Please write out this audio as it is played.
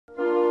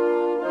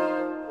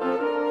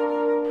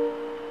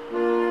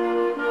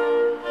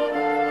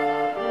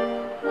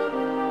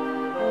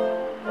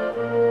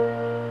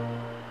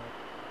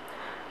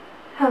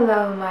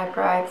Hello, my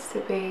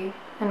brides-to-be,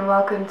 and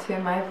welcome to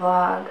my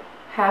vlog.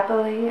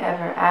 Happily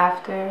ever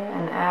after,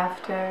 and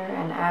after,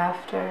 and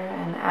after,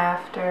 and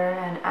after,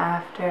 and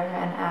after,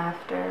 and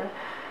after.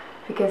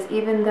 Because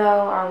even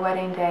though our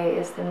wedding day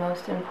is the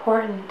most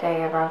important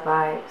day of our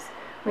lives,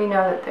 we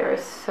know that there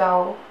is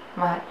so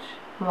much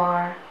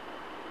more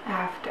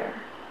after.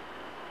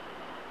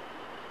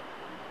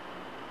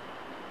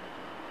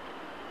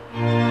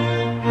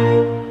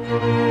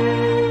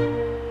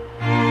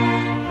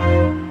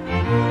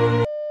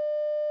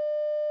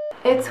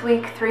 It's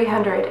week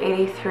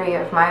 383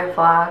 of my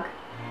vlog,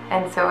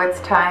 and so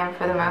it's time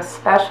for the most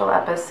special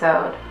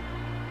episode,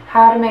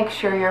 how to make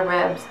sure your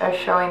ribs are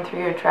showing through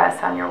your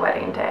dress on your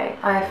wedding day.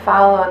 I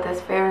followed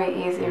this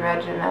very easy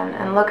regimen,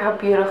 and look how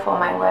beautiful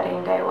my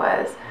wedding day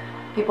was.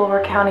 People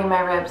were counting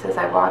my ribs as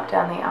I walked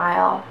down the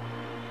aisle.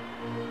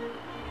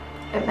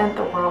 It meant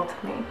the world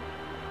to me.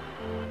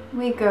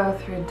 We go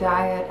through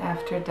diet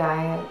after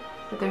diet,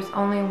 but there's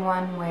only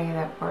one way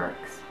that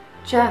works.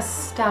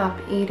 Just stop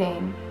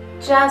eating.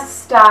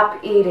 Just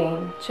stop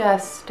eating.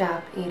 Just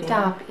stop eating.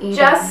 Stop eating.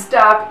 Just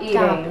stop eating.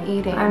 Stop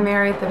eating. I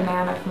married the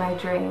man of my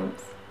dreams.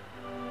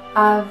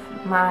 Of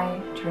my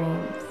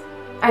dreams.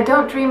 I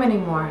don't dream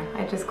anymore.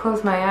 I just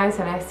close my eyes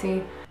and I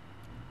see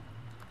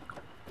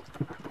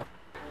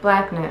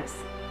blackness,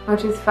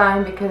 which is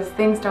fine because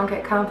things don't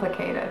get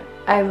complicated.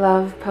 I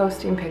love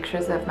posting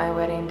pictures of my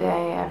wedding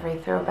day, every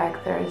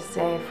Throwback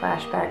Thursday,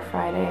 Flashback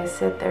Friday,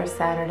 Sit There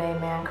Saturday,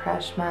 Man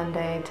Crush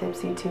Monday,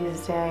 Tipsy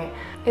Tuesday.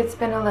 It's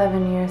been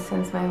 11 years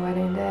since my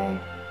wedding day,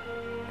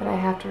 but I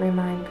have to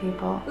remind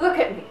people. Look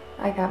at me!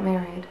 I got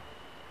married.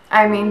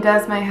 I mean,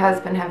 does my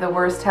husband have the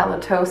worst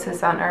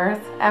halitosis on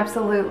earth?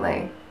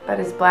 Absolutely. But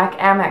his black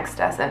Amex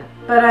doesn't.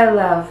 But I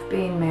love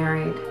being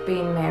married.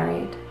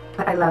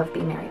 But I love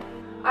being married.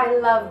 I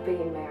love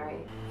being married.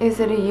 Is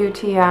it a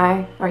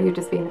UTI, or are you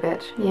just being a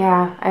bitch?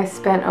 Yeah, I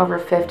spent over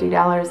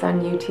 $50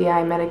 on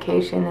UTI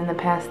medication in the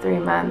past 3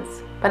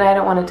 months. But I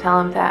don't want to tell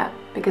him that,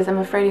 because I'm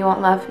afraid he won't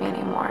love me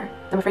anymore.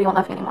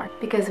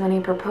 Because when he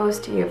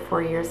proposed to you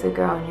 4 years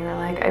ago and you were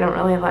like, I don't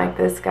really like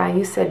this guy,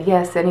 you said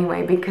yes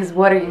anyway, because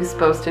what are you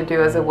supposed to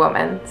do as a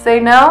woman? Say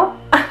no?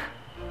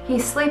 He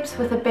sleeps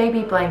with a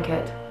baby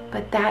blanket.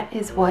 But that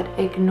is what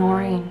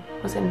ignoring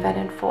was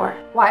invented for.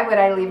 Why would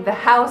I leave the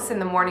house in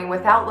the morning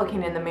without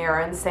looking in the mirror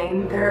and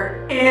saying,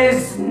 there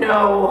is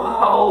no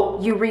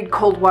hope? You read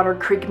Coldwater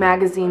Creek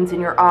magazines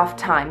in your off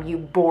time, you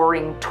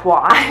boring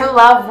twat. I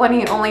love when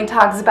he only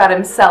talks about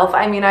himself.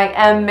 I mean, I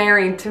am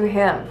married to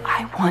him.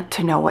 I want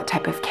to know what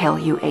type of kale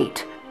you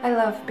ate. I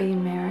love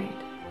being married.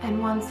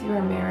 And once you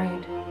are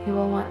married, you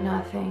will want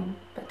nothing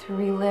but to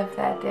relive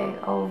that day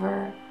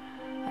over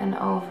and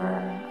over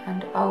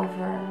and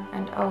over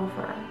and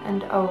over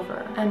and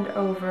over and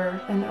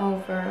over and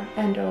over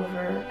and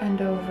over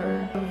and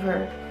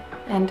over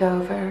and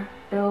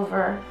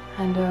over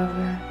and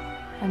over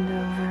and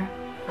over.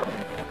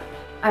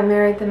 I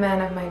married the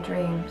man of my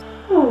dreams.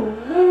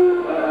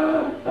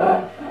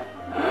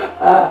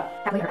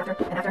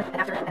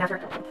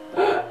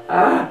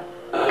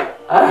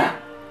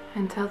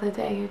 Until the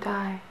day you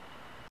die.